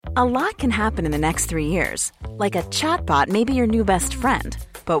A lot can happen in the next 3 years. Like a chatbot may be your new best friend.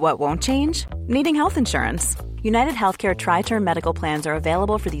 But what won't change? Needing health insurance. United Healthcare Tri-Term Medical Plans are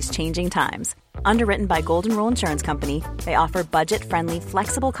available for these changing times. Underwritten by Golden Rule Insurance Company, they offer budget-friendly,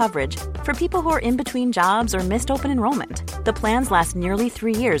 flexible coverage for people who are in between jobs or missed open enrollment. The plans last nearly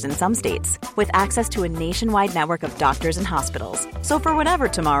 3 years in some states, with access to a nationwide network of doctors and hospitals. So for whatever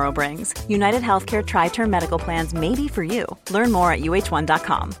tomorrow brings, United Healthcare Tri-Term Medical Plans may be for you. Learn more at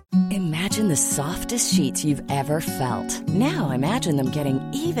uh1.com. Imagine the softest sheets you've ever felt. Now imagine them getting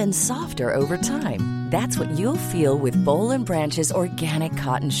even softer over time. That's what you'll feel with Boll & Branch's organic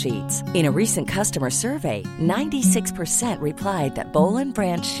cotton sheets. In a recent customer survey, 96% replied that Boll &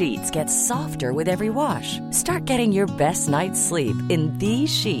 Branch sheets get softer with every wash. Start getting your best night's sleep in these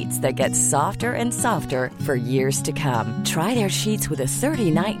sheets that get softer and softer for years to come. Try their sheets with a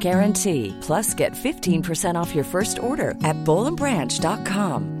 30-night guarantee. Plus, get 15% off your first order at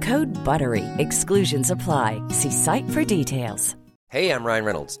bollandbranch.com. Code BUTTERY. Exclusions apply. See site for details. Hey, I'm Ryan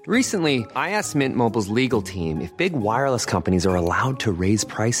Reynolds. Recently, I asked Mint Mobile's legal team if big wireless companies are allowed to raise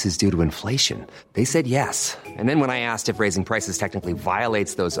prices due to inflation. They said yes. And then when I asked if raising prices technically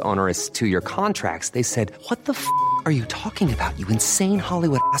violates those onerous 2-year contracts, they said, "What the f*** are you talking about, you insane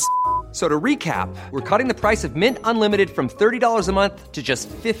Hollywood ass?" So to recap, we're cutting the price of Mint Unlimited from $30 a month to just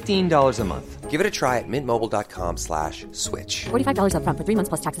 $15 a month. Give it a try at mintmobile.com/switch. $45 up front for 3 months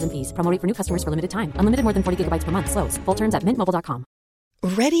plus taxes and fees. Promo rate for new customers for limited time. Unlimited more than 40 gigabytes per month. Slows full terms at mintmobile.com.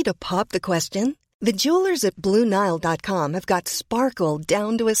 Ready to pop the question? The jewelers at BlueNile.com have got sparkle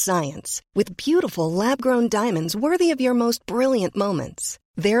down to a science with beautiful lab-grown diamonds worthy of your most brilliant moments.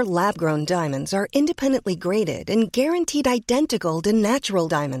 Their lab-grown diamonds are independently graded and guaranteed identical to natural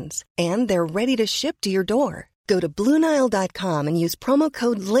diamonds, and they're ready to ship to your door. Go to BlueNile.com and use promo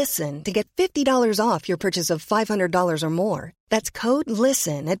code LISTEN to get $50 off your purchase of $500 or more. That's code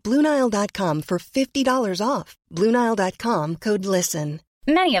LISTEN at BlueNile.com for $50 off. BlueNile.com, code LISTEN.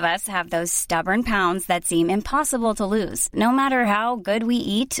 Many of us have those stubborn pounds that seem impossible to lose, no matter how good we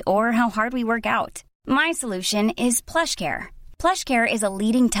eat or how hard we work out. My solution is PlushCare. PlushCare is a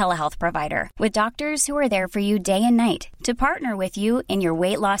leading telehealth provider with doctors who are there for you day and night to partner with you in your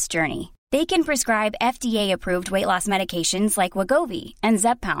weight loss journey. They can prescribe FDA-approved weight loss medications like Wegovy and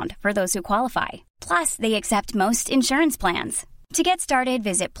Zepbound for those who qualify. Plus, they accept most insurance plans. To get started,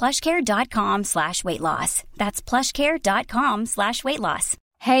 visit plushcare.com/weightloss. That's plushcare.com/weightloss.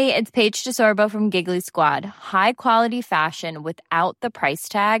 Hey, it's Paige DeSorbo from Giggly Squad. High quality fashion without the price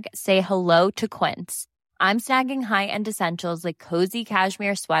tag. Say hello to Quince. I'm snagging high-end essentials like cozy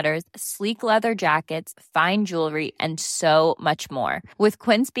cashmere sweaters, sleek leather jackets, fine jewelry, and so much more. With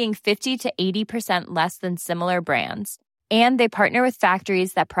Quince being 50 to 80% less than similar brands. And they partner with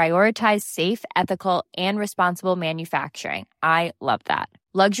factories that prioritize safe, ethical, and responsible manufacturing. I love that.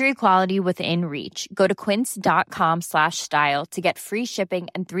 Luxury quality within reach. Go to quince.com/style to get free shipping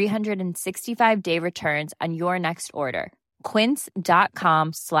and 365-day returns on your next order.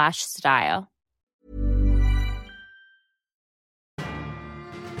 Quince.com/style.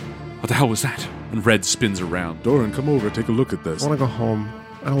 What the hell was that? And Red spins around. Doran, come over, take a look at this. I want to go home.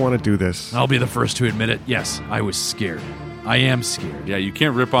 I don't want to do this. I'll be the first to admit it. Yes, I was scared. I am scared. Yeah, you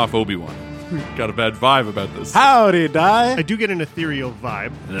can't rip off Obi-Wan. Got a bad vibe about this. Howdy, Die. I do get an ethereal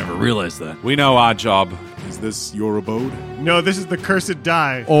vibe. I never realized that. We know, Odd Job. Is this your abode? No, this is the cursed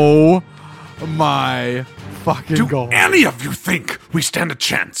Die. Oh my fucking God. Do any of you think we stand a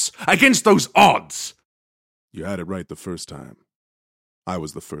chance against those odds? You had it right the first time. I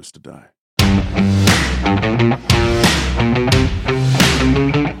was the first to die.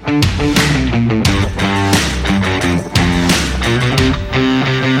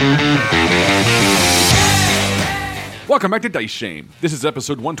 Welcome back to Dice Shame. This is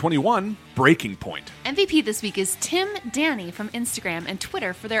episode 121, Breaking Point. MVP this week is Tim Danny from Instagram and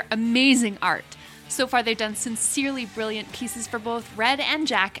Twitter for their amazing art. So far, they've done sincerely brilliant pieces for both Red and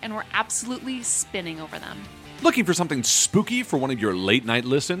Jack, and we're absolutely spinning over them. Looking for something spooky for one of your late-night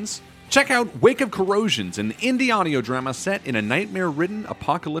listens? Check out Wake of Corrosions, an indie audio drama set in a nightmare-ridden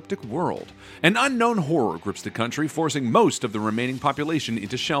apocalyptic world. An unknown horror grips the country, forcing most of the remaining population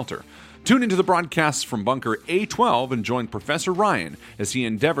into shelter. Tune into the broadcasts from Bunker A12 and join Professor Ryan as he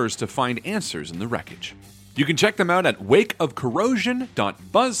endeavors to find answers in the wreckage. You can check them out at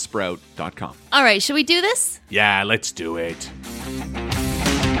wakeofcorrosion.buzzsprout.com. All right, should we do this? Yeah, let's do it.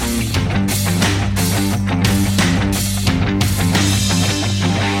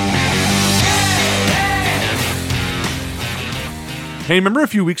 Hey, remember a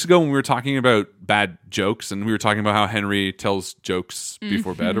few weeks ago when we were talking about bad jokes and we were talking about how Henry tells jokes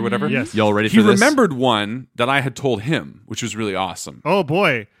before bed or whatever? Yes. Y'all ready for He this? remembered one that I had told him, which was really awesome. Oh,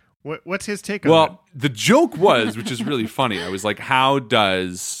 boy. What's his take on Well, the joke was, which is really funny, I was like, how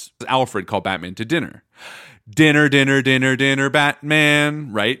does Alfred call Batman to dinner? Dinner, dinner, dinner, dinner,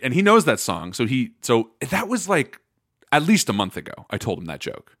 Batman, right? And he knows that song. So that was like at least a month ago. I told him that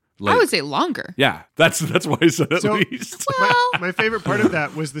joke. Like, I would say longer. Yeah, that's why I said at least. Well, my favorite part of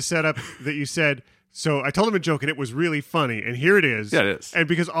that was the setup that you said. So I told him a joke and it was really funny, and here it is. Yeah, it is. And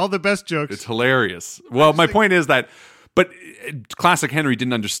because all the best jokes, it's hilarious. Well, my point is that, but classic Henry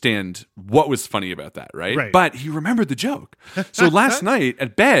didn't understand what was funny about that, right? Right. But he remembered the joke. So last night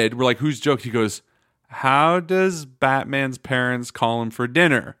at bed, we're like, whose joke? He goes, how does Batman's parents call him for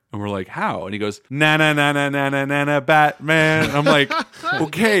dinner? And we're like, how? And he goes, na na na na na na na na Batman. And I'm like,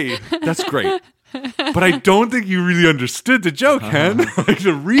 okay, that's great. But I don't think you really understood the joke, Hen. Like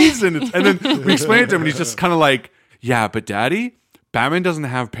the reason it's, and then we explained it to him and he's just kind of like, yeah, but Daddy, Batman doesn't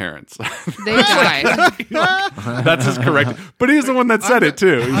have parents. They died. That's his correct. But he's the one that said it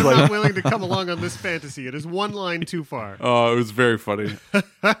too. He's I'm like, not willing to come along on this fantasy. It is one line too far. oh, it was very funny.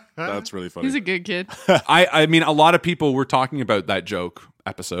 That's really funny. He's a good kid. I mean, a lot of people were talking about that joke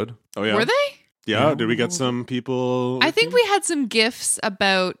episode. Oh yeah. Were they? Yeah. Did we get some people? I think we had some gifs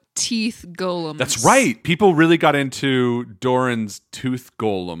about teeth golems. That's right. People really got into Doran's tooth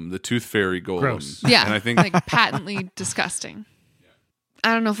golem, the tooth fairy golem. Gross. Yeah, And I think like patently disgusting.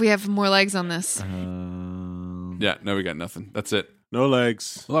 I don't know if we have more legs on this. yeah, no, we got nothing. That's it. No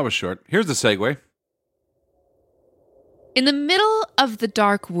legs. Well, that was short. Here's the segue. In the middle of the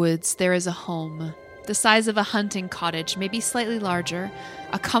dark woods, there is a home. The size of a hunting cottage, maybe slightly larger,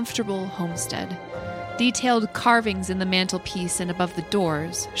 a comfortable homestead. Detailed carvings in the mantelpiece and above the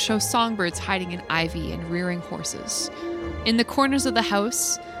doors show songbirds hiding in ivy and rearing horses. In the corners of the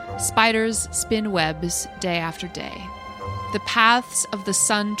house, spiders spin webs day after day. The paths of the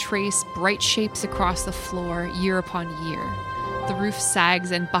sun trace bright shapes across the floor year upon year. The roof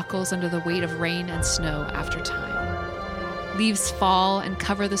sags and buckles under the weight of rain and snow after time. Leaves fall and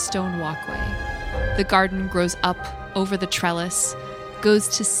cover the stone walkway. The garden grows up over the trellis, goes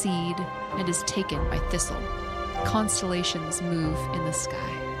to seed, and is taken by thistle. Constellations move in the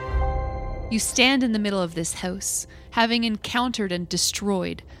sky. You stand in the middle of this house, having encountered and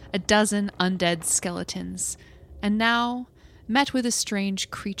destroyed a dozen undead skeletons, and now met with a strange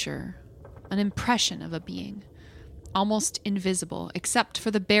creature, an impression of a being, almost invisible except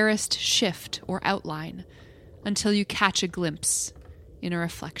for the barest shift or outline, until you catch a glimpse in a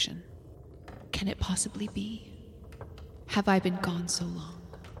reflection. Can it possibly be? Have I been gone so long?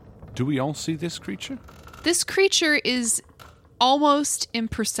 Do we all see this creature? This creature is almost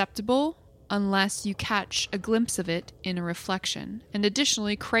imperceptible unless you catch a glimpse of it in a reflection. And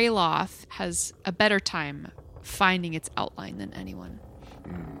additionally, Kraloth has a better time finding its outline than anyone.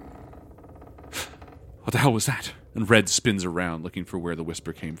 What the hell was that? And Red spins around looking for where the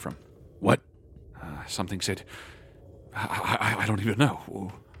whisper came from. What? Something said... I don't even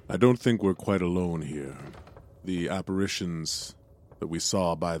know. I don't think we're quite alone here. The apparitions that we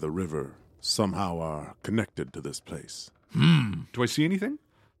saw by the river somehow are connected to this place. Do I see anything?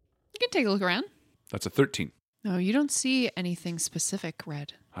 You can take a look around. That's a 13. No, you don't see anything specific,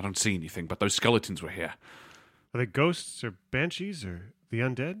 Red. I don't see anything, but those skeletons were here. Are they ghosts or banshees or the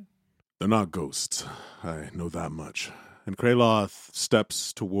undead? They're not ghosts. I know that much. And Kraloth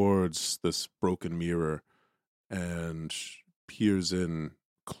steps towards this broken mirror and peers in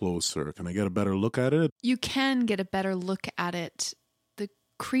closer. Can I get a better look at it? You can get a better look at it. The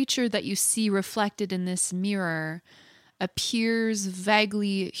creature that you see reflected in this mirror appears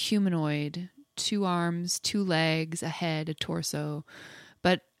vaguely humanoid. 2 arms, 2 legs, a head, a torso.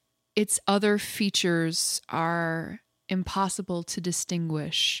 But its other features are impossible to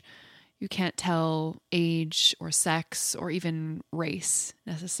distinguish. You can't tell age or sex or even race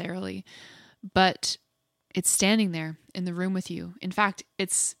necessarily. But it's standing there in the room with you. In fact,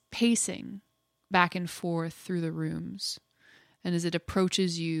 it's pacing back and forth through the rooms. And as it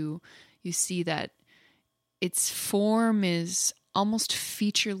approaches you, you see that its form is almost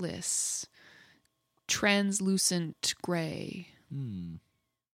featureless, translucent gray.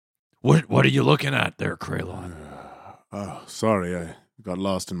 What are you looking at there, Kraloth? Oh, sorry, I got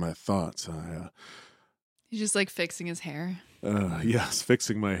lost in my thoughts. He's just like fixing his hair. Yes,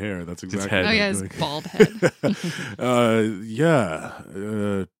 fixing my hair. That's exactly head. what Oh yeah, I'm his doing. bald head.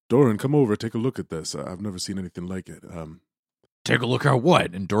 Yeah. Doran, come over, take a look at this. I've never seen anything like it. Take a look at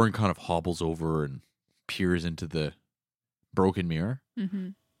what? And Doran kind of hobbles over and peers into the broken mirror. Mm-hmm.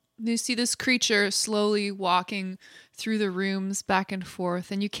 You see this creature slowly walking through the rooms back and forth,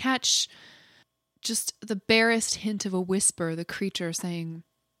 and you catch just the barest hint of a whisper, the creature saying,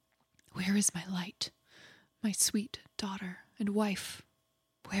 "Where is my light? My sweet daughter and wife,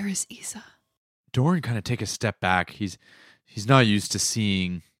 Where is Isa? Doran kind of take a step back. He's not used to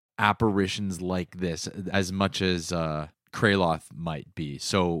seeing apparitions like this as much as Kraloth might be.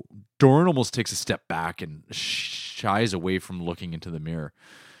 So Doran almost takes a step back and shies away from looking into the mirror.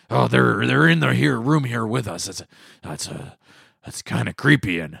 Oh, they're in the room here with us. That's kind of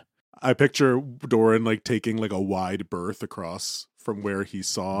creepy. And I picture Doran like taking like a wide berth across from where he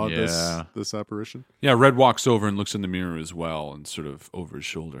saw this apparition. Yeah, Red walks over and looks in the mirror as well, and sort of over his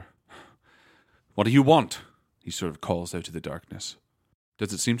shoulder. What do you want? He sort of calls out to the darkness.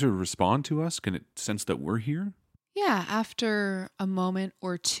 Does it seem to respond to us? Can it sense that we're here? Yeah, after a moment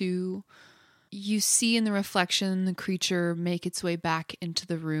or two, you see in the reflection the creature make its way back into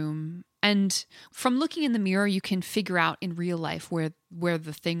the room. And from looking in the mirror, you can figure out in real life where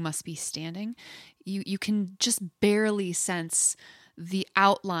the thing must be standing. You can just barely sense the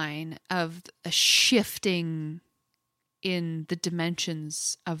outline of a shifting in the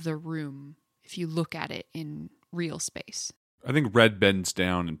dimensions of the room if you look at it in real space. I think Red bends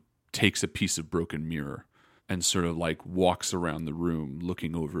down and takes a piece of broken mirror and sort of like walks around the room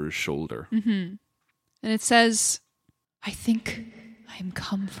looking over his shoulder. Mm-hmm. And it says, I think I am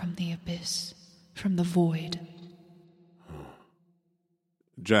come from the abyss, from the void.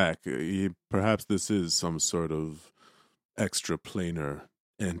 Jack, perhaps this is some sort of extraplanar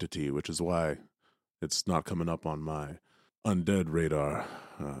entity, which is why it's not coming up on my undead radar.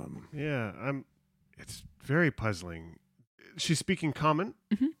 It's very puzzling. She's speaking common.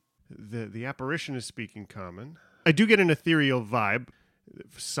 Mm-hmm. The apparition is speaking common. I do get an ethereal vibe.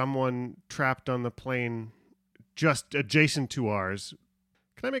 Someone trapped on the plane just adjacent to ours.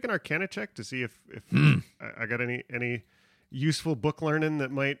 Can I make an Arcana check to see if I got any useful book learning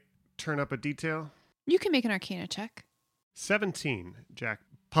that might turn up a detail? You can make an Arcana check. 17. Jack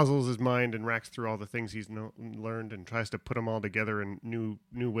puzzles his mind and racks through all the things he's learned and tries to put them all together in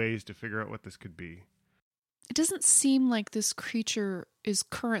new ways to figure out what this could be. It doesn't seem like this creature is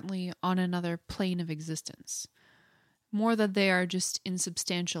currently on another plane of existence. More that they are just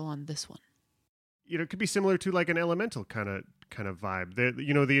insubstantial on this one. It could be similar to like an elemental kind of vibe.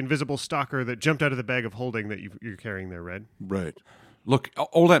 The invisible stalker that jumped out of the bag of holding that you're carrying there, Red. Right. Look,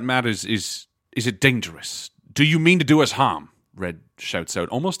 all that matters is it dangerous? Do you mean to do us harm? Red shouts out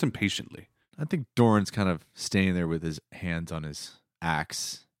almost impatiently. I think Doran's kind of standing there with his hands on his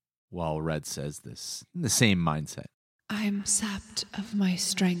axe while Red says this, in the same mindset. I am sapped of my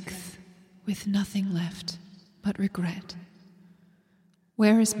strength, with nothing left but regret.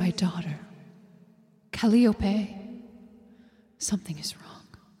 Where is my daughter? Calliope? Something is wrong.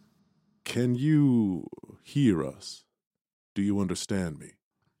 Can you hear us? Do you understand me?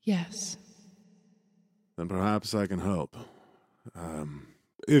 Yes. Then perhaps I can help.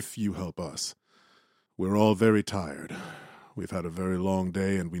 If you help us. We're all very tired. We've had a very long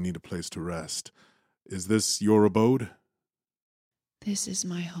day and we need a place to rest. Is this your abode? This is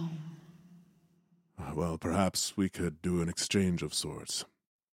my home. Well, perhaps we could do an exchange of sorts.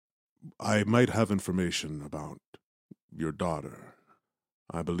 I might have information about your daughter.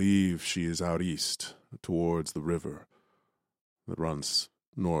 I believe she is out east, towards the river that runs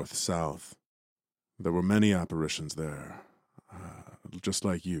north-south. There were many apparitions there, just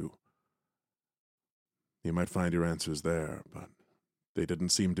like you. You might find your answers there, but they didn't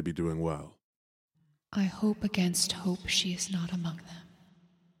seem to be doing well. I hope against hope she is not among them.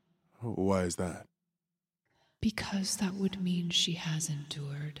 Why is that? Because that would mean she has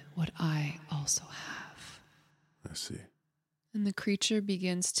endured what I also have. I see. And the creature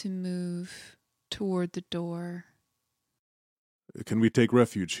begins to move toward the door. Can we take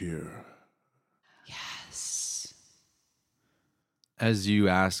refuge here? Yes. As you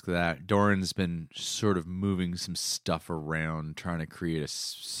ask that, Doran's been sort of moving some stuff around, trying to create a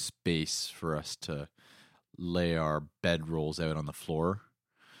space for us to lay our bedrolls out on the floor.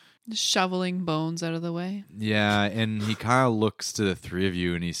 Just shoveling bones out of the way. Yeah, and he kind of looks to the three of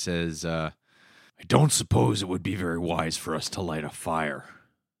you and he says, I don't suppose it would be very wise for us to light a fire.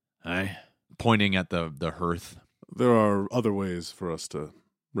 Pointing at the hearth. There are other ways for us to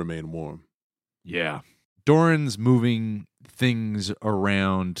remain warm. Yeah. Doran's moving things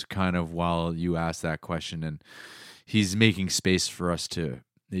around kind of while you ask that question, and he's making space for us to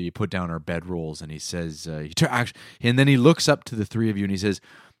maybe put down our bedrolls, and he says, and then he looks up to the three of you and he says,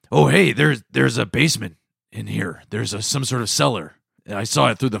 oh, hey, there's a basement in here. There's some sort of cellar. I saw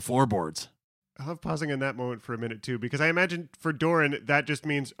it through the floorboards. I love pausing in that moment for a minute, too, because I imagine for Doran, that just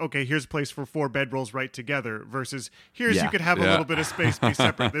means, okay, here's a place for 4 bedrolls right together, versus you could have a little bit of space be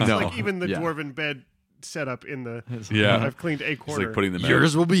separate. There's like even the dwarven bed setup in the. Yeah. I've cleaned a It's corner. like putting them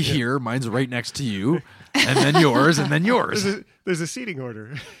Yours will be here. Mine's right next to you, and then yours, and then yours. There's a seating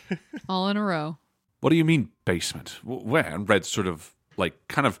order. All in a row. What do you mean basement? Where? And Red sort of like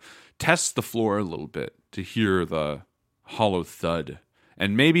kind of tests the floor a little bit to hear the hollow thud.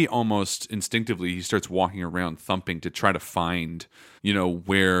 And maybe almost instinctively he starts walking around thumping to try to find,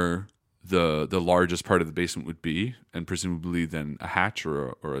 where the largest part of the basement would be, and presumably then a hatch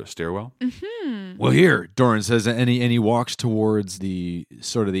or a stairwell. Mm-hmm. Well, here, Doran says, and he walks towards the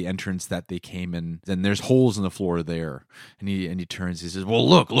sort of the entrance that they came in. And there's holes in the floor there. And he turns. He says, "Well,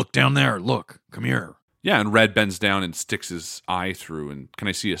 look down there. Look, come here." Yeah, and Red bends down and sticks his eye through. And can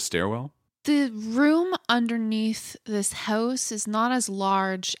I see a stairwell? The room underneath this house is not as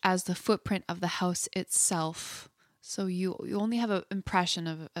large as the footprint of the house itself. So you only have an impression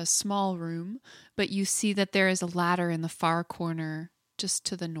of a small room, but you see that there is a ladder in the far corner just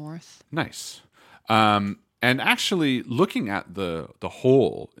to the north. Nice. And actually, looking at the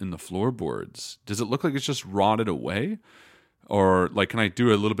hole in the floorboards, does it look like it's just rotted away? Or like, can I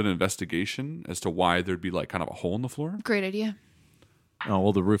do a little bit of investigation as to why there'd be like kind of a hole in the floor? Great idea. Oh,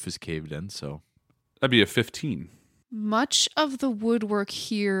 well, the roof is caved in, so. That'd be a 15. Much of the woodwork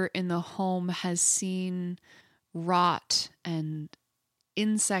here in the home has seen rot and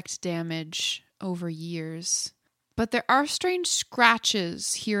insect damage over years. But there are strange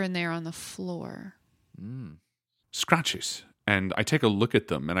scratches here and there on the floor. Scratches. And I take a look at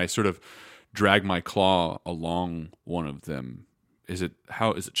them and I sort of drag my claw along one of them. Is it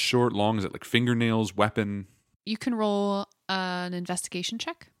short, long? Is it like fingernails, weapon? You can roll an investigation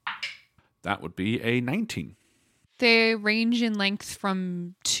check. That would be a 19. They range in length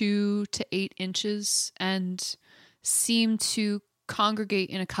from 2 to 8 inches and seem to congregate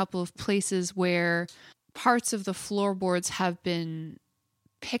in a couple of places where parts of the floorboards have been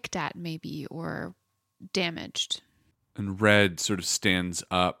picked at maybe or damaged. And Red sort of stands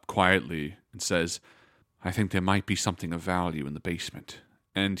up quietly and says, "I think there might be something of value in the basement."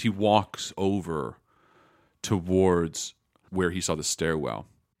 And he walks over towards where he saw the stairwell.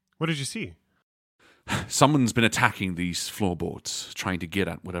 What did you see? Someone's been attacking these floorboards, trying to get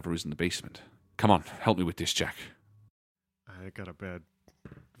at whatever is in the basement. Come on, help me with this, Jack. I got a bad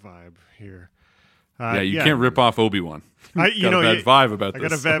vibe here. You can't rip off Obi-Wan. Got a bad vibe about this. I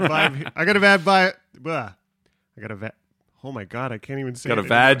got a bad vibe. I got a bad vibe. Blah. I got a Oh my god, I can't even say. Got a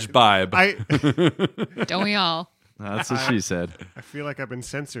vag vibe. Don't we all? That's what she said. I feel like I've been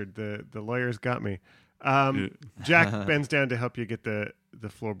censored. The lawyers got me. Jack bends down to help you get the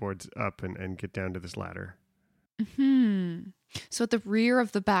floorboards up and get down to this ladder. So at the rear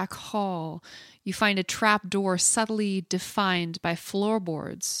of the back hall, you find a trap door subtly defined by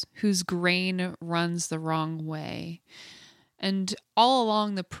floorboards whose grain runs the wrong way. And all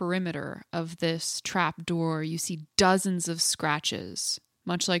along the perimeter of this trap door, you see dozens of scratches,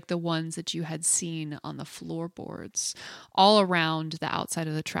 much like the ones that you had seen on the floorboards, all around the outside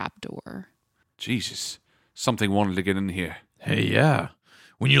of the trap door. Jesus, something wanted to get in here. Hey, yeah.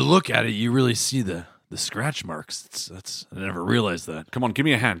 When you look at it, you really see the scratch marks. I never realized that. Come on, give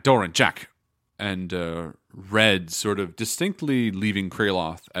me a hand. Doran, Jack. And Red, sort of distinctly leaving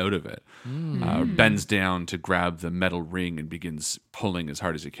Kraloth out of it, bends down to grab the metal ring and begins pulling as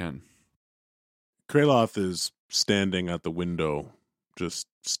hard as he can. Kraloth is standing at the window, just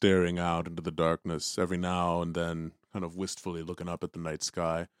staring out into the darkness, every now and then kind of wistfully looking up at the night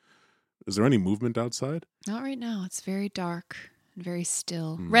sky. Is there any movement outside? Not right now. It's very dark and very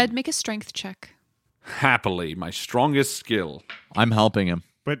still. Red, make a strength check. Happily, my strongest skill. I'm helping him.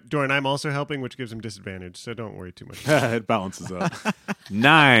 But Doran, I'm also helping, which gives him disadvantage, so don't worry too much. It balances out.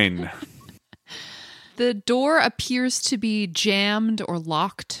 9. The door appears to be jammed or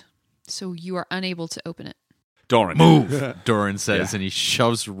locked, so you are unable to open it. Doran. Move, Doran says, and he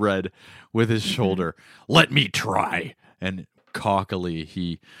shoves Red with his shoulder. Let me try. And cockily,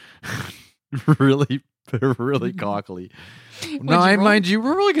 he really cockily. No, mind you,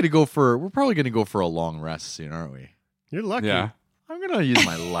 we're probably gonna go for a long rest soon, aren't we? You're lucky. Yeah. I'm gonna use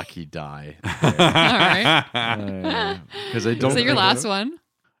my lucky die. All right. Because I don't. Is it your last one?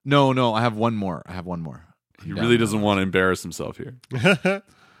 No, I have one more. He really doesn't want to embarrass himself here.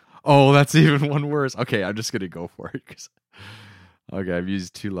 Oh, that's even one worse. Okay, I'm just gonna go for it. Okay, I've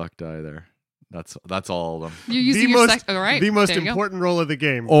used 2 luck die there. That's all of them. You're using your all right. The most there you go. important roll of the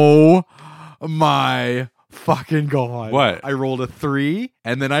game. Oh my fucking god! What? I rolled a 3,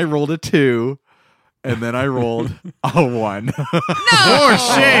 and then I rolled a 2, and then I rolled a 1. No! For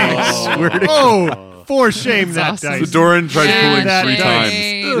shame! For shame, that awesome. dice. So Doran tried pulling that 3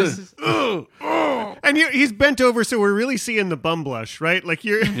 dice. times. And he's bent over, so we're really seeing the bum blush, right? Like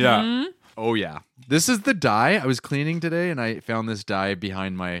you're. Yeah. Oh yeah, This is the die. I was cleaning today, and I found this die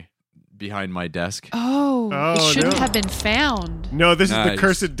behind my desk. Oh, it shouldn't no. have been found. No, this is the Nice.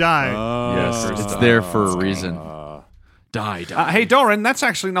 cursed die. Yes, it's there for a reason. Die. Hey, Doran, that's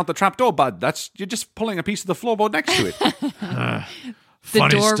actually not the trapdoor, bud. You're just pulling a piece of the floorboard next to it. The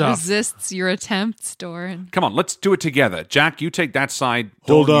Funny door stuff. resists your attempts, Doran. Come on, let's do it together. Jack, you take that side.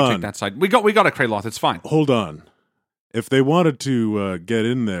 Hold Doran, on. You take that side. We got a Kraloth. It's fine. Hold on. If they wanted to get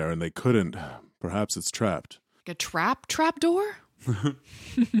in there and they couldn't, perhaps it's trapped. Like a trap door?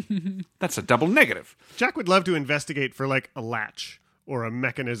 That's a double negative. Jack would love to investigate for like a latch or a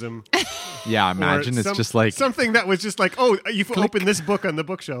mechanism. Yeah, I imagine or it's just like something that was just like, oh, you've opened this book on the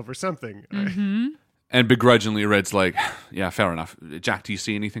bookshelf or something. And begrudgingly, Red's like, yeah, fair enough. Jack, do you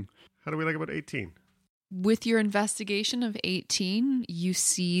see anything? How do we like about 18? With your investigation of 18, you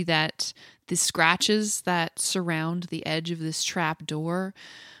see that the scratches that surround the edge of this trap door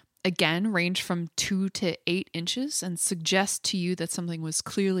again range from 2 to 8 inches and suggest to you that something was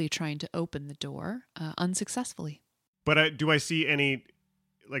clearly trying to open the door unsuccessfully. But do I see any,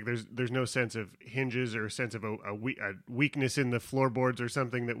 like there's no sense of hinges or a sense of a weakness in the floorboards or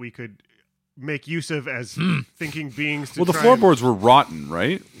something that we could make use of as thinking beings to Well, the try floorboards were rotten,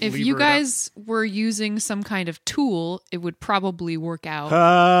 right? If lever you it up? guys were using some kind of tool, it would probably work out.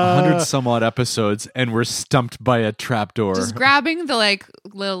 100 some odd episodes, and we're stumped by a trapdoor. Just grabbing the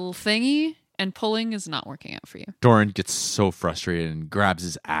little thingy and pulling is not working out for you. Doran gets so frustrated and grabs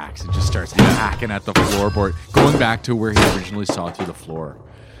his axe and just starts hacking at the floorboard, going back to where he originally saw through the floor.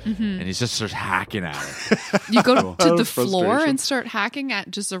 And he just starts hacking at it. You go to the Frustration. floor and start hacking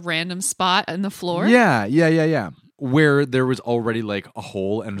at just a random spot in the floor? Yeah. Where there was already like a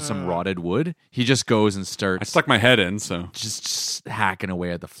hole and some rotted wood, he just goes and I starts stuck my head in, so. just hacking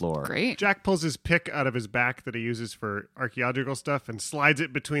away at the floor. Great. Jack pulls his pick out of his back that he uses for archaeological stuff and slides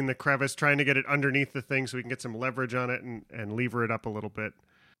it between the crevice, trying to get it underneath the thing so we can get some leverage on it and lever it up a little bit.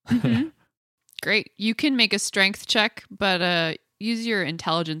 Great. You can make a strength check, but use your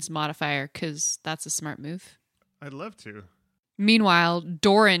intelligence modifier because that's a smart move. I'd love to. Meanwhile,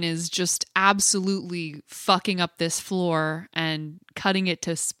 Doran is just absolutely fucking up this floor and cutting it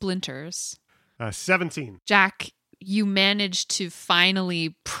to splinters. 17. Jack, you manage to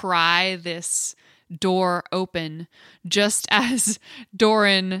finally pry this door open just as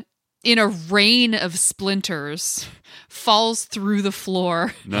Doran, in a rain of splinters, falls through the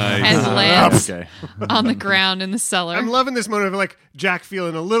floor Nice. and lands Okay. on the ground in the cellar. I'm loving this moment of like Jack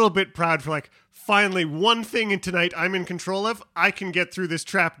feeling a little bit proud for like, finally one thing in tonight I'm in control of. I can get through this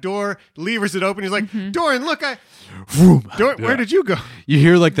trap door. Levers it open. He's like, Doran, look, Doran, where did you go? You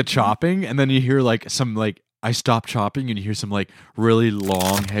hear like the chopping, and then you hear like some like I stop chopping, and you hear some like really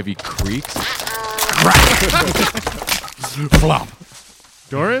long, heavy creaks. Flop.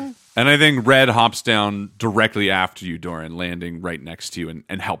 Doran? And I think Red hops down directly after you, Doran, landing right next to you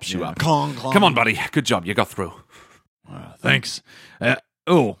and helps you up. Clong. Come on, buddy. Good job. You got through. Thanks.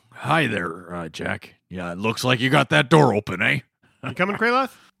 Hi there, Jack. Yeah, it looks like you got that door open, eh? You coming,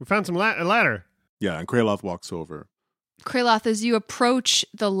 Kraloth? We found some a ladder. Yeah, and Kraloth walks over. Kraloth, as you approach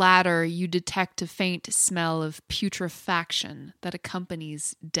the ladder, you detect a faint smell of putrefaction that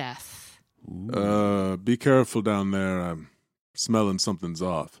accompanies death. Be careful down there. I'm smelling something's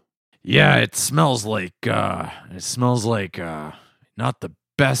off. Yeah, it smells like not the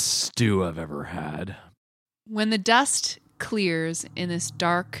best stew I've ever had. When the dust clears in this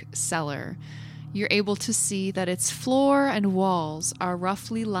dark cellar, you're able to see that its floor and walls are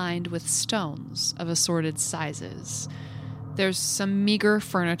roughly lined with stones of assorted sizes. There's some meager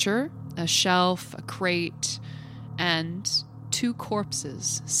furniture, a shelf, a crate, and 2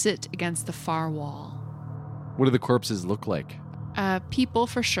 corpses sit against the far wall. What do the corpses look like? People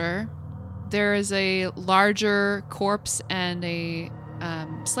for sure. There is a larger corpse and a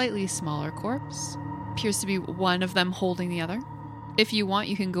slightly smaller corpse. Appears to be one of them holding the other. If you want,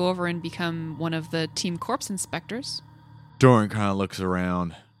 you can go over and become one of the team corpse inspectors. Doran kind of looks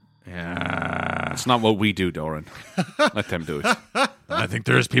around. Yeah, That's not what we do, Doran. Let them do it. I think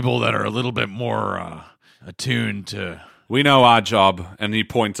there's people that are a little bit more attuned to. We know our job. And he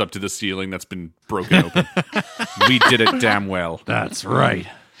points up to the ceiling that's been broken open. We did it damn well. That's right.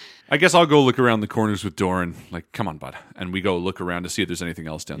 I guess I'll go look around the corners with Doran. Like, come on, bud. And we go look around to see if there's anything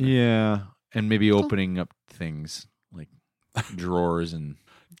else down there. Yeah, and maybe opening up things like drawers and.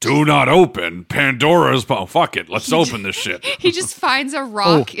 Do not open Pandora's box. Oh, fuck it. Let's open this shit. He just finds a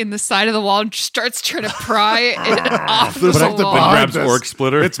rock in the side of the wall and starts trying to pry it off the something wall. behind Grabs us. Orc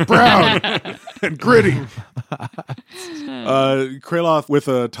Splitter. It's brown and gritty. Kraloth, with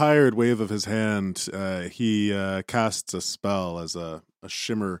a tired wave of his hand, he casts a spell as a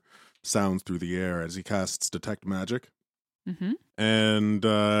shimmer sounds through the air as he casts Detect Magic. Mm-hmm. And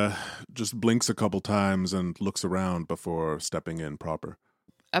just blinks a couple times and looks around before stepping in proper.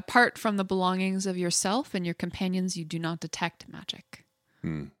 Apart from the belongings of yourself and your companions, you do not detect magic.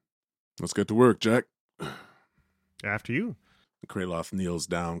 Let's get to work, Jack. After you. Kraloth kneels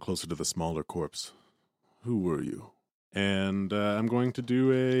down closer to the smaller corpse. Who were you? And I'm going to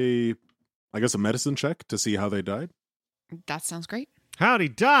do a medicine check to see how they died. That sounds great. Howdy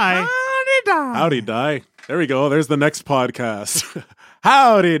die. Howdy die. There we go. There's the next podcast.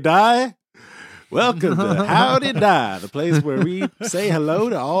 Howdy die. Welcome to Howdy Die, the place where we say hello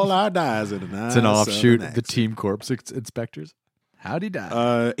to all our dies in a nice It's an offshoot of accent. the Team Corpse Inspectors. Howdy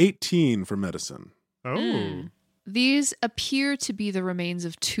die. 18 for medicine. Oh. These appear to be the remains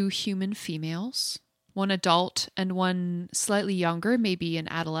of 2 human females, one adult and one slightly younger, maybe an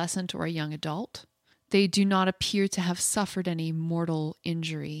adolescent or a young adult. They do not appear to have suffered any mortal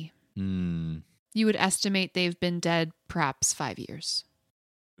injury. You would estimate they've been dead perhaps 5 years.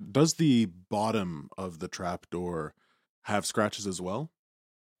 Does the bottom of the trap door have scratches as well?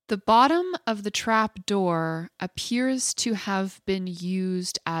 The bottom of the trap door appears to have been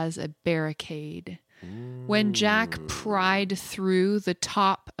used as a barricade. When Jack pried through the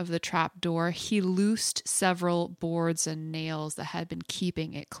top of the trap door, he loosed several boards and nails that had been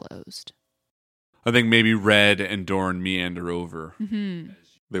keeping it closed. I think maybe Red and Dorn meander over. Mm-hmm.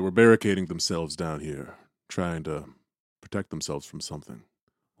 They were barricading themselves down here, trying to protect themselves from something.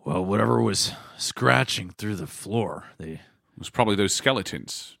 Well, whatever was scratching through the floor, It was probably those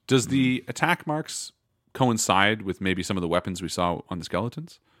skeletons. Does the attack marks coincide with maybe some of the weapons we saw on the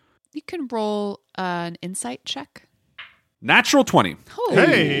skeletons? You can roll an insight check. Natural 20. Oh.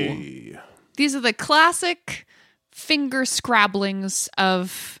 Hey. These are the classic finger scrabblings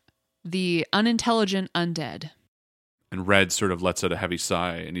of the unintelligent undead. And Red sort of lets out a heavy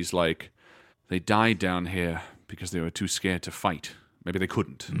sigh, and he's like, they died down here because they were too scared to fight. Maybe they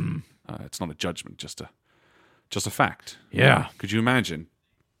couldn't. It's not a judgment, just a fact. Yeah. Could you imagine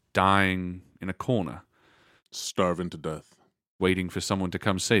dying in a corner, Starving to death. waiting for someone to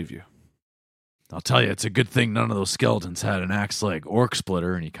come save you? I'll tell you, it's a good thing none of those skeletons had an axe-like orc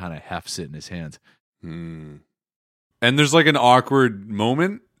splitter, and he kind of hefts it in his hands. And there's like an awkward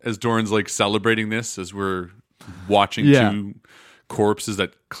moment as Doran's like celebrating this as we're watching two corpses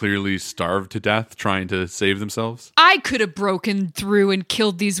that clearly starved to death trying to save themselves. I could have broken through and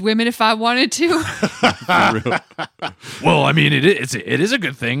killed these women if I wanted to. Well, I mean, it is a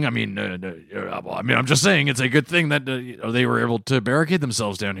good thing. I mean, I'm just saying it's a good thing that they were able to barricade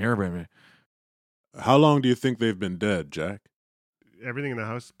themselves down here. How long do you think they've been dead, Jack? Everything in the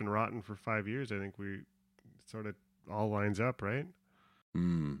house has been rotten for 5 years. I think we sort of all lines up, right?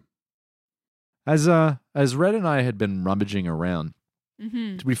 As Red and I had been rummaging around,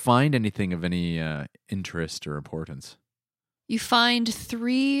 did we find anything of any interest or importance? You find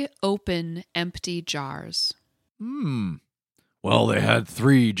 3 open, empty jars. Well, they had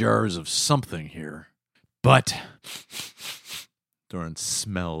 3 jars of something here, but Doran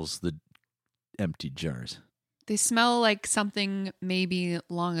smells the empty jars. They smell like something maybe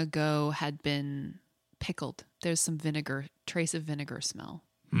long ago had been pickled. There's some vinegar, trace of vinegar smell.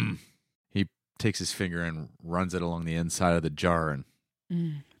 He takes his finger and runs it along the inside of the jar and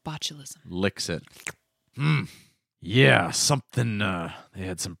Botulism. licks it. Yeah, something, they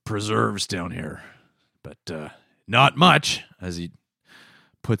had some preserves down here, but not much, as he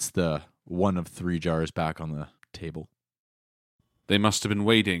puts the one of 3 jars back on the table. They must have been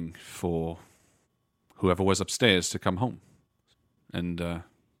waiting for whoever was upstairs to come home. And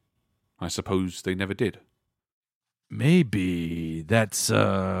I suppose they never did. Maybe that's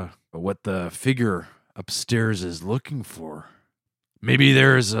what the figure upstairs is looking for. Maybe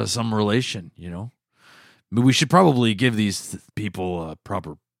there's some relation, you know? But we should probably give these people a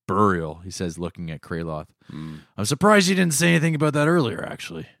proper burial, he says, looking at Kraloth. I'm surprised you didn't say anything about that earlier,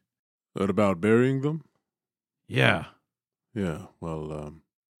 actually. What about burying them? Yeah. Yeah, well,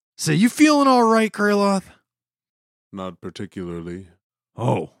 Say, you feeling all right, Kraloth? not particularly.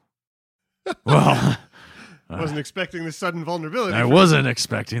 Oh. Well, Wasn't expecting this sudden vulnerability. I wasn't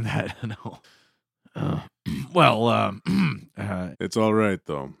expecting that, no. It's all right,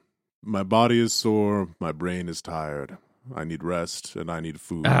 though. My body is sore, my brain is tired. I need rest, and I need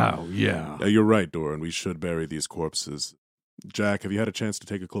food. Oh, yeah. You're right, Doran. We should bury these corpses. Jack, have you had a chance to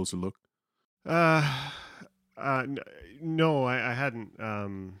take a closer look? No, I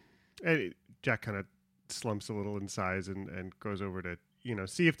hadn't. Jack kind of slumps a little in size and goes over to,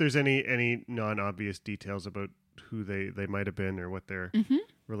 see if there's any non-obvious details about who they might have been or what their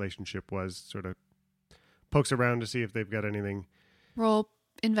relationship was. Sort of pokes around to see if they've got anything. Roll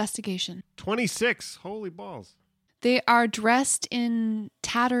Investigation. 26. Holy balls. They are dressed in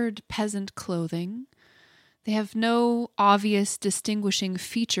tattered peasant clothing. They have no obvious distinguishing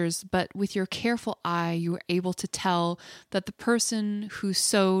features, but with your careful eye, you are able to tell that the person who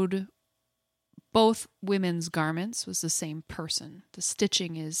sewed both women's garments was the same person. The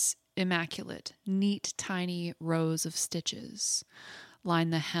stitching is immaculate. Neat, tiny rows of stitches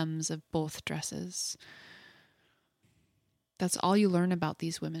line the hems of both dresses. That's all you learn about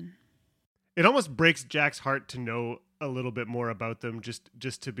these women. It almost breaks Jack's heart to know a little bit more about them, just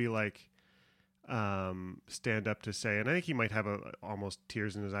to be like, stand up to say, and I think he might have almost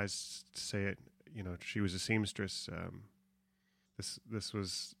tears in his eyes to say it. You know, she was a seamstress. This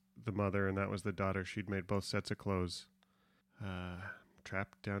was the mother, and that was the daughter. She'd made both sets of clothes.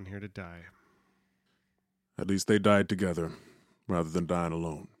 Trapped down here to die. At least they died together, rather than dying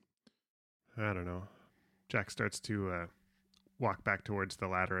alone. I don't know. Jack starts to walk back towards the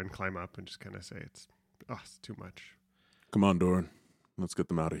ladder and climb up and just kind of say, it's too much. Come on, Doran. Let's get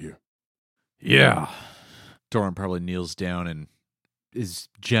them out of here. Yeah. Doran probably kneels down and as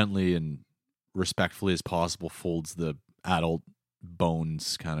gently and respectfully as possible folds the adult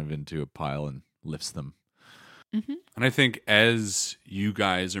bones kind of into a pile and lifts them. Mm-hmm. And I think as you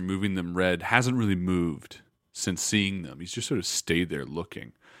guys are moving them, Red hasn't really moved since seeing them. He's just sort of stayed there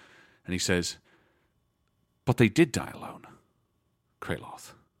looking. And he says, but they did die alone,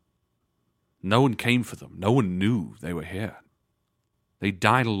 Kraloth. No one came for them. No one knew they were here. They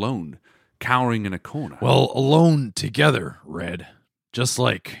died alone, cowering in a corner. Well, alone together, Red. Just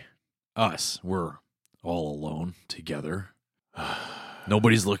like us. We're all alone together.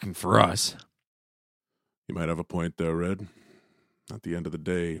 Nobody's looking for us. You might have a point there, Red. At the end of the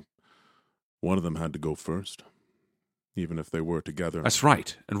day, one of them had to go first, even if they were together. That's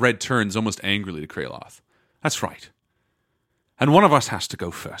right. And Red turns almost angrily to Kraloth. That's right. And one of us has to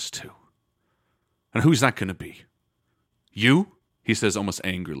go first, too. And who's that going to be? You? He says almost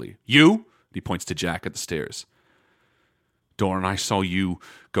angrily. You? He points to Jack at the stairs. Doran, I saw you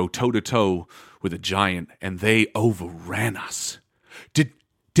go toe-to-toe with a giant, and they overran us. Did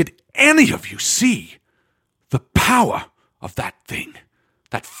any of you see the power of that thing?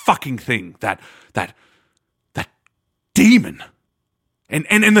 That fucking thing. That demon.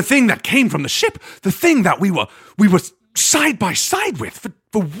 And the thing that came from the ship. The thing that we were side by side with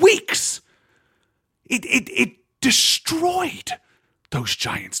for weeks. It destroyed those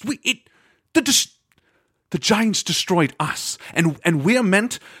giants. The giants destroyed us, and we're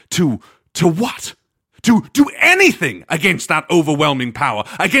meant to what? To do anything against that overwhelming power,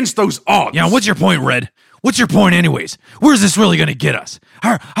 against those odds. Yeah, what's your point, Red? What's your point anyways? Where's this really going to get us?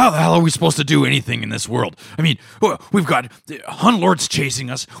 How the hell are we supposed to do anything in this world? I mean, we've got hunt lords chasing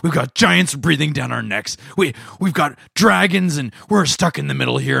us. We've got giants breathing down our necks. We've got dragons, and we're stuck in the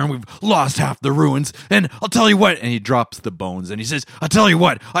middle here, and we've lost half the ruins. And I'll tell you what, and he drops the bones, and he says, I'll tell you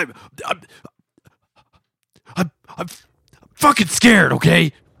what, I'm fucking scared,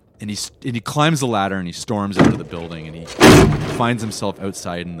 okay? And he climbs the ladder, and he storms out of the building, and he finds himself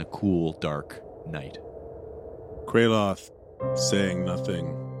outside in the cool, dark night. Kraloth, saying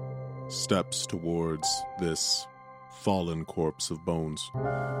nothing, steps towards this fallen corpse of bones.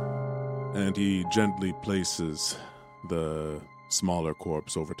 And he gently places the smaller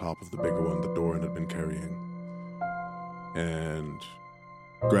corpse over top of the bigger one that Doran had been carrying. And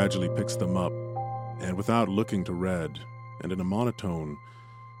gradually picks them up, and without looking to Red, and in a monotone,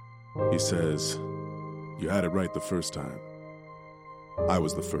 he says, "You had it right the first time. I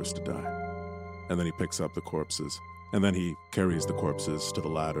was the first to die." And then he picks up the corpses. And then he carries the corpses to the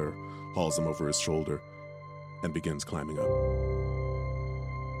ladder, hauls them over his shoulder, and begins climbing up.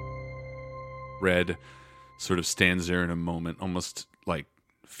 Red sort of stands there in a moment, almost like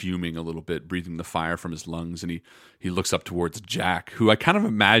fuming a little bit, breathing the fire from his lungs, and he looks up towards Jack, who I kind of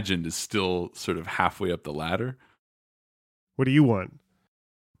imagined is still sort of halfway up the ladder. What do you want?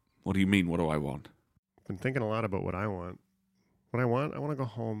 What do you mean, what do I want? I've been thinking a lot about what I want. What I want to go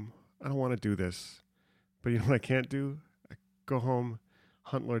home. I don't want to do this. But you know what I can't do? I go home,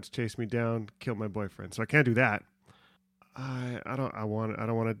 hunt lords chase me down, kill my boyfriend. So I can't do that. I don't want to. I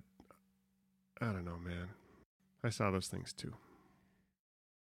don't know, man. I saw those things too.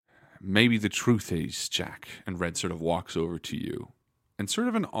 Maybe the truth is, Jack, and Red sort of walks over to you, and sort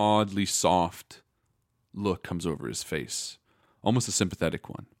of an oddly soft look comes over his face, almost a sympathetic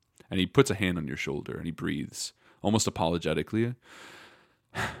one. And he puts a hand on your shoulder and he breathes, almost apologetically.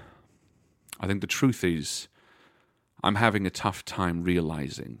 I think the truth is, I'm having a tough time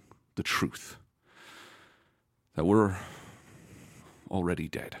realizing the truth. That we're already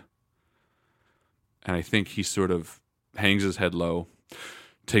dead. And I think he sort of hangs his head low,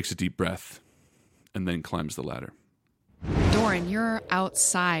 takes a deep breath, and then climbs the ladder. Doran, you're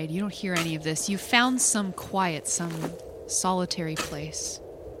outside. You don't hear any of this. You found some quiet, some solitary place.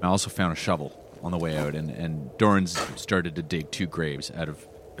 I also found a shovel on the way out, and Doran's started to dig 2 graves out of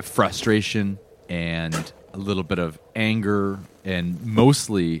frustration and a little bit of anger and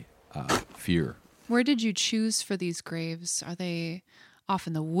mostly fear. Where did you choose for these graves? Are they off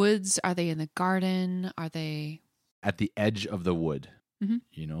in the woods? Are they in the garden? Are they at the edge of the wood? Mm-hmm.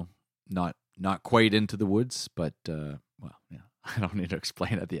 You know, not quite into the woods, but well, yeah. I don't need to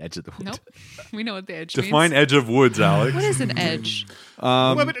explain at the edge of the wood. Nope. We know what the edge Define means. edge of woods, Alex. What is an edge?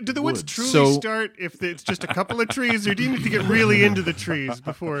 Well, but do the woods truly start if it's just a couple of trees, or do you need to get really into the trees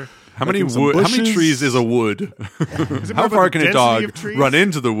before? How many trees is a wood? How far can a dog run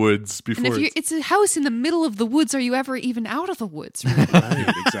into the woods before? And if it's a house in the middle of the woods, are you ever even out of the woods? Really?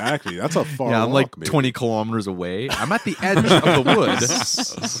 Right, exactly. That's a far I'm like walk, maybe. 20 kilometers away. I'm at the edge of the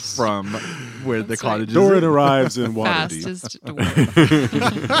woods from where the cottage is. Doran arrives in Waterdeep. Fastest door.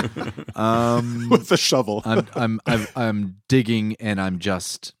 With a shovel. I'm digging, and I'm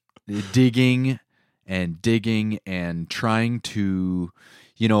just digging and trying to,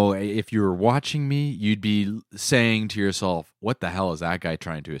 you know, if you were watching me, you'd be saying to yourself, what the hell is that guy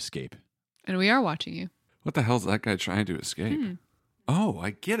trying to escape? And we are watching you. What the hell is that guy trying to escape? Oh,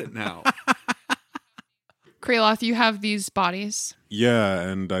 I get it now. Kraloth, you have these bodies. Yeah,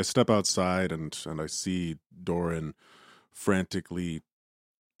 and I step outside and I see Doran frantically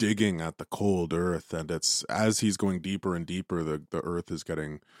digging at the cold earth, and it's as he's going deeper and deeper, the earth is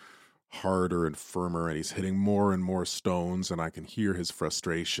getting harder and firmer, and he's hitting more and more stones, and I can hear his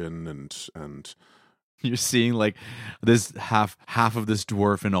frustration and you're seeing like this half of this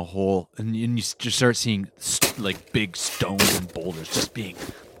dwarf in a hole, and you just start seeing like big stones and boulders just being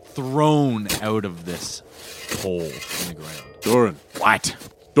thrown out of this hole in the ground. Doran. What?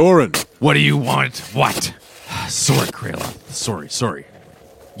 Doran. What do you want? What? Sorry, Kraloth. Sorry.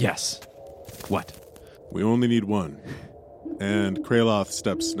 Yes. What? We only need one. And Kraloth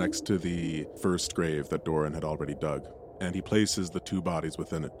steps next to the first grave that Doran had already dug, and he places the 2 bodies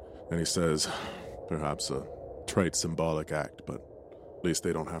within it. And he says, perhaps a trite symbolic act, but at least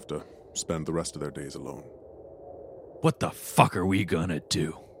they don't have to spend the rest of their days alone. What the fuck are we gonna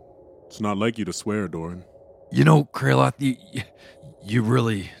do? It's not like you to swear, Doran. You know, Kraloth, you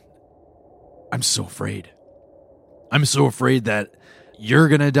really... I'm so afraid. I'm so afraid that you're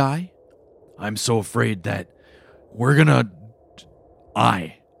gonna die. I'm so afraid that we're gonna...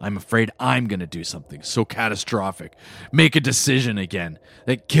 I'm afraid I'm gonna do something so catastrophic. Make a decision again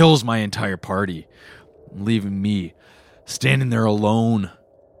that kills my entire party. Leaving me standing there alone,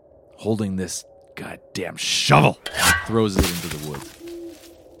 holding this goddamn shovel. Throws it into the woods.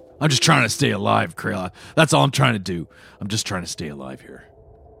 I'm just trying to stay alive, Kraloth. That's all I'm trying to do. I'm just trying to stay alive here.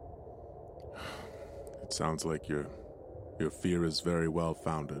 It sounds like your fear is very well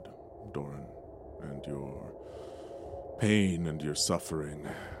founded, Doran, and your pain and your suffering.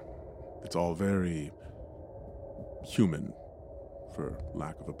 It's all very human, for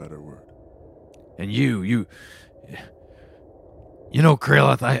lack of a better word. And you know,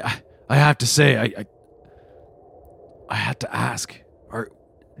 Kraloth, I have to say, I have to ask,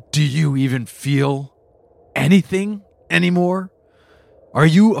 do you even feel anything anymore? Are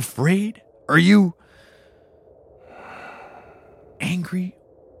you afraid? Are you angry?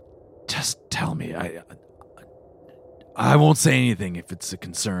 Just tell me. I won't say anything if it's a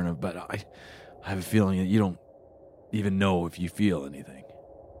concern, but I have a feeling that you don't even know if you feel anything.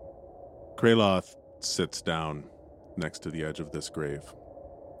 Kraloth sits down next to the edge of this grave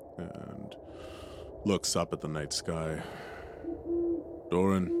and looks up at the night sky.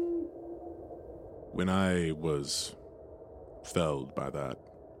 Doran, when I was felled by that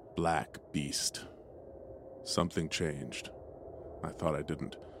black beast, something changed. I thought I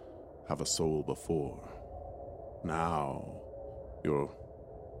didn't have a soul before. Now, you're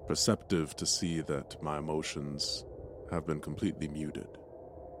perceptive to see that my emotions have been completely muted.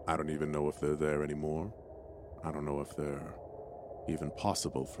 I don't even know if they're there anymore. I don't know if they're even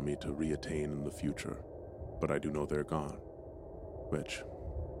possible for me to reattain in the future, but I do know they're gone, which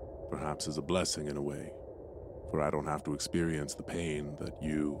perhaps is a blessing in a way, for I don't have to experience the pain that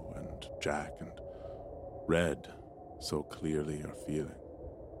you and Jack and Red so clearly are feeling.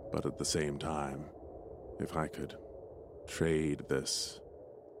 But at the same time, if I could trade this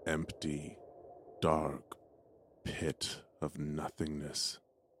empty, dark pit of nothingness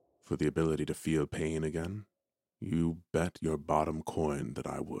for the ability to feel pain again, you bet your bottom coin that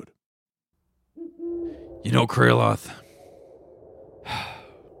I would. You know, Kraloth,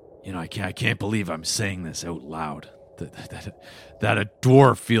 you know, I can't believe I'm saying this out loud. that a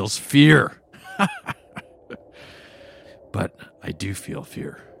dwarf feels fear. But I do feel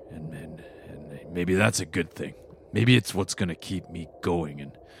fear, and maybe that's a good thing. Maybe it's what's going to keep me going,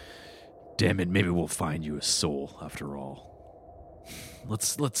 and damn it, maybe we'll find you a soul after all.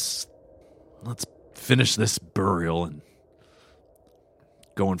 Let's finish this burial and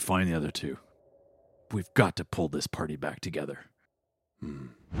go and find the other two. We've got to pull this party back together.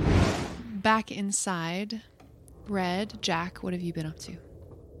 Back inside, Red, Jack, what have you been up to?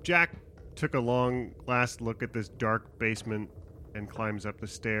 Jack took a long last look at this dark basement and climbs up the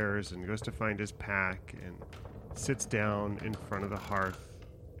stairs and goes to find his pack and sits down in front of the hearth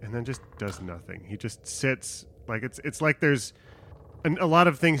and then just does nothing. He just sits like it's like there's a lot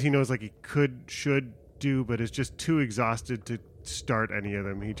of things he knows like he should do, but is just too exhausted to start any of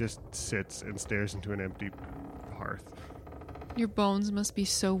them. He just sits and stares into an empty hearth. Your bones must be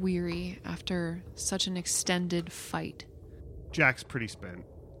so weary after such an extended fight. Jack's pretty spent.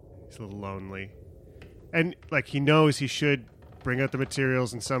 He's a little lonely. And like he knows he should bring out the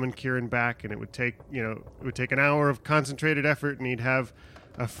materials and summon Kieran back, and it would take an hour of concentrated effort, and he'd have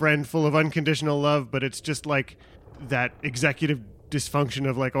a friend full of unconditional love, but it's just like that executive dysfunction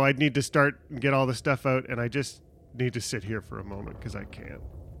of like, oh, I'd need to start and get all the stuff out, and I just need to sit here for a moment because I can't.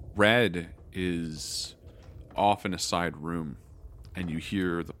 Red is off in a side room, and you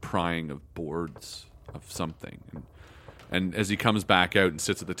hear the prying of boards of something. And as he comes back out and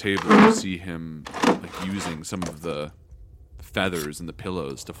sits at the table, you see him like using some of the feathers and the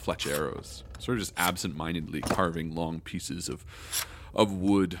pillows to fletch arrows, sort of just absent-mindedly carving long pieces of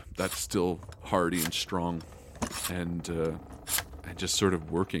wood that's still hardy and strong, and just sort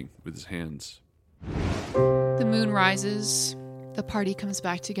of working with his hands. The moon rises, the party comes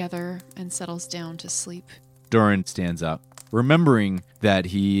back together and settles down to sleep. Doran stands up, remembering that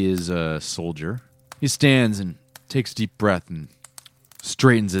he is a soldier. He stands and takes a deep breath and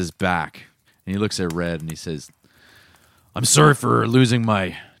straightens his back. And he looks at Red and he says, I'm sorry for losing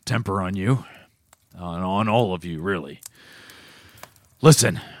my temper on you. On all of you, really.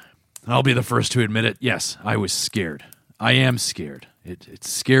 Listen, I'll be the first to admit it. Yes, I was scared. I am scared. It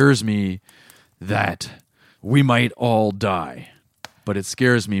scares me that we might all die. But it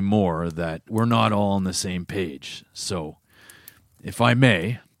scares me more that we're not all on the same page. So, if I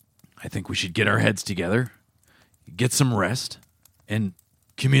may, I think we should get our heads together, get some rest, and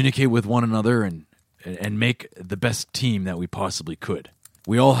communicate with one another and make the best team that we possibly could.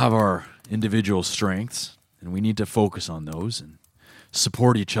 We all have our individual strengths, and we need to focus on those and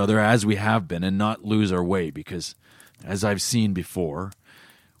support each other as we have been and not lose our way, because as I've seen before,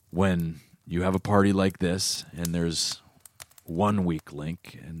 when you have a party like this and there's one weak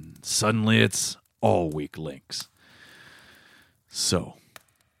link and suddenly it's all weak links. So,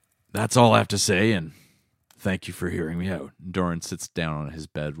 that's all I have to say, and thank you for hearing me out. Doran sits down on his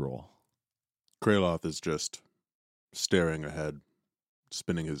bedroll. Kraloth is just staring ahead,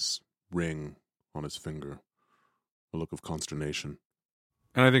 spinning his ring on his finger, a look of consternation.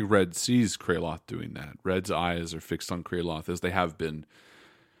 And I think Red sees Kraloth doing that. Red's eyes are fixed on Kraloth, as they have been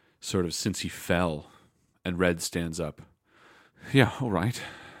sort of since he fell. And Red stands up. Yeah, all right.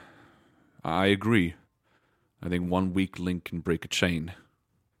 I agree. I think one weak link can break a chain.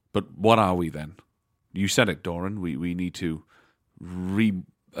 But what are we then? You said it, Doran. We need to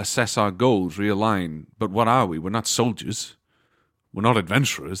reassess our goals, realign. But what are we? We're not soldiers. We're not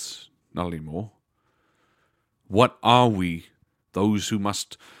adventurers. Not anymore. What are we? Those who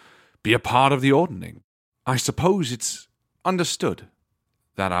must be a part of the Ordning. I suppose it's understood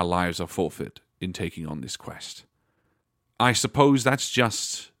that our lives are forfeit in taking on this quest. I suppose that's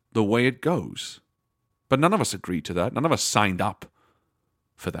just the way it goes. But none of us agreed to that. None of us signed up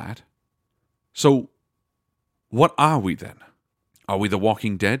for that. So, what are we then? Are we the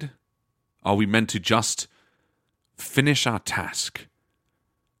Walking Dead? Are we meant to just finish our task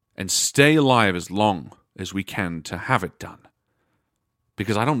and stay alive as long as we can to have it done?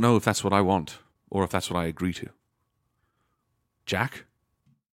 Because I don't know if that's what I want or if that's what I agree to. Jack?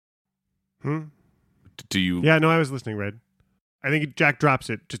 Do you... Yeah, no, I was listening, Red. I think Jack drops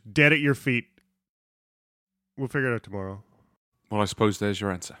it, just dead at your feet. We'll figure it out tomorrow. Well, I suppose there's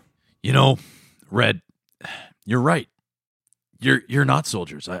your answer. You know, Red, you're right. You're not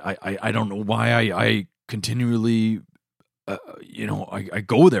soldiers. I don't know why I continually, I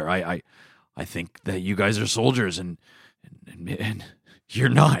go there. I think that you guys are soldiers, and you're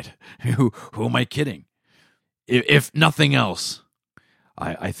not. Who am I kidding? If nothing else,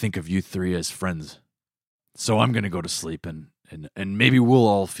 I think of you three as friends. So I'm going to go to sleep, and maybe we'll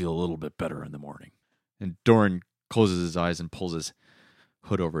all feel a little bit better in the morning. And Doran closes his eyes and pulls his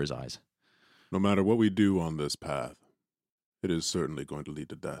hood over his eyes. No matter what we do on this path, it is certainly going to lead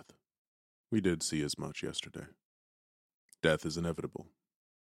to death. We did see as much yesterday. Death is inevitable.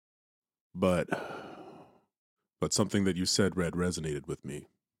 But something that you said, Red, resonated with me.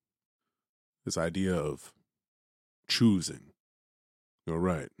 This idea of choosing. You're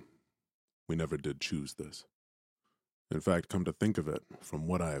right. We never did choose this. In fact, come to think of it, from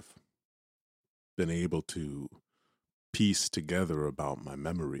what I've been able to piece together about my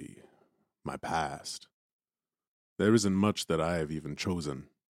memory, my past, there isn't much that I have even chosen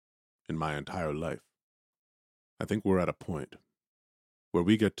in my entire life. I think we're at a point where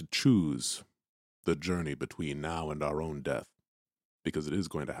we get to choose the journey between now and our own death, because it is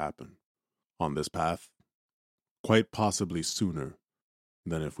going to happen on this path, quite possibly sooner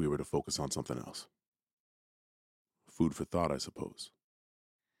than if we were to focus on something else. Food for thought, I suppose.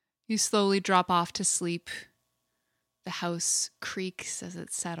 You slowly drop off to sleep. The house creaks as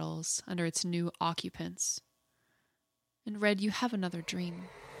it settles under its new occupants. And Red, you have another dream.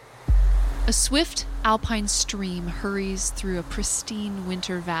 A swift alpine stream hurries through a pristine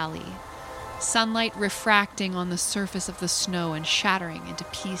winter valley, sunlight refracting on the surface of the snow and shattering into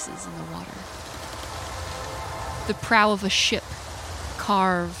pieces in the water. The prow of a ship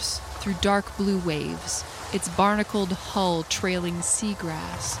carves through dark blue waves, its barnacled hull trailing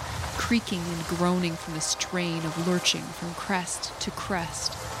seagrass, creaking and groaning from the strain of lurching from crest to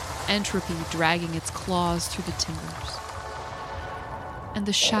crest, entropy dragging its claws through the timbers. And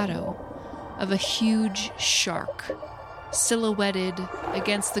the shadow of a huge shark, silhouetted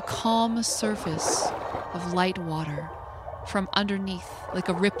against the calm surface of light water, from underneath like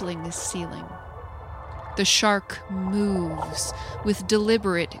a rippling ceiling. The shark moves with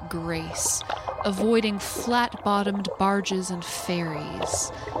deliberate grace, avoiding flat-bottomed barges and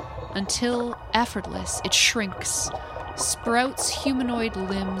ferries, until, effortless, it shrinks, sprouts humanoid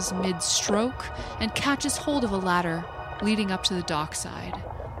limbs mid-stroke, and catches hold of a ladder leading up to the dockside,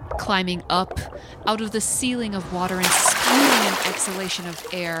 climbing up out of the ceiling of water and spewing an exhalation of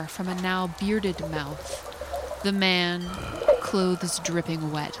air from a now bearded mouth. The man, clothes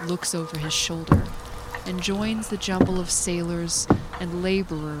dripping wet, looks over his shoulder and joins the jumble of sailors and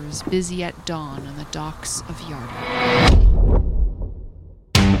laborers busy at dawn on the docks of Yarder.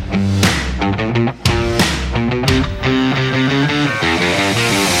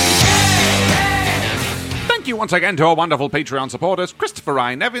 Thank you once again to our wonderful Patreon supporters, Christopher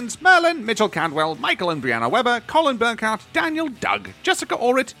Ryan Evans, Merlin, Mitchell Cantwell, Michael and Brianna Weber, Colin Burkhardt, Daniel Doug, Jessica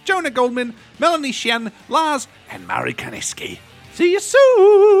Orrit, Jonah Goldman, Melanie Shen, Lars, and Mari Kaniski. See you soon!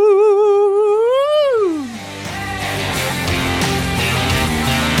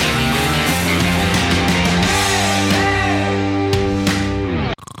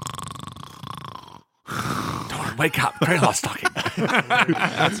 Wake up, Krayloth's talking.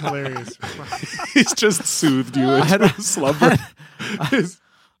 That's hilarious. He's just soothed you into slumber.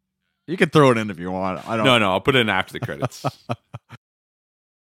 You can throw it in if you want. I don't. No, I'll put it in after the credits.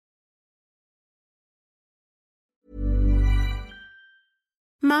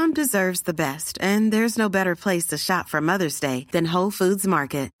 Mom deserves the best, and there's no better place to shop for Mother's Day than Whole Foods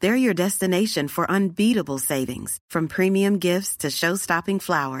Market. They're your destination for unbeatable savings, from premium gifts to show-stopping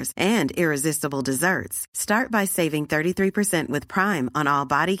flowers and irresistible desserts. Start by saving 33% with Prime on all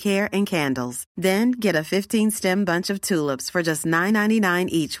body care and candles. Then get a 15-stem bunch of tulips for just $9.99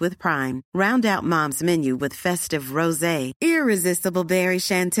 each with Prime. Round out Mom's menu with festive rosé, irresistible berry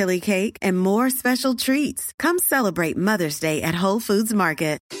chantilly cake, and more special treats. Come celebrate Mother's Day at Whole Foods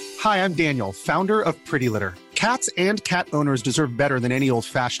Market. Hi, I'm Daniel, founder of Pretty Litter. Cats and cat owners deserve better than any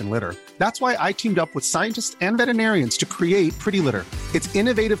old-fashioned litter. That's why I teamed up with scientists and veterinarians to create Pretty Litter. Its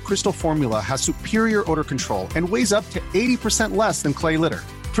innovative crystal formula has superior odor control and weighs up to 80% less than clay litter.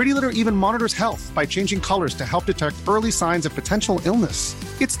 Pretty Litter even monitors health by changing colors to help detect early signs of potential illness.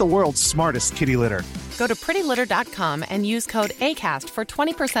 It's the world's smartest kitty litter. Go to prettylitter.com and use code ACAST for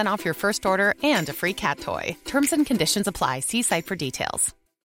 20% off your first order and a free cat toy. Terms and conditions apply. See site for details.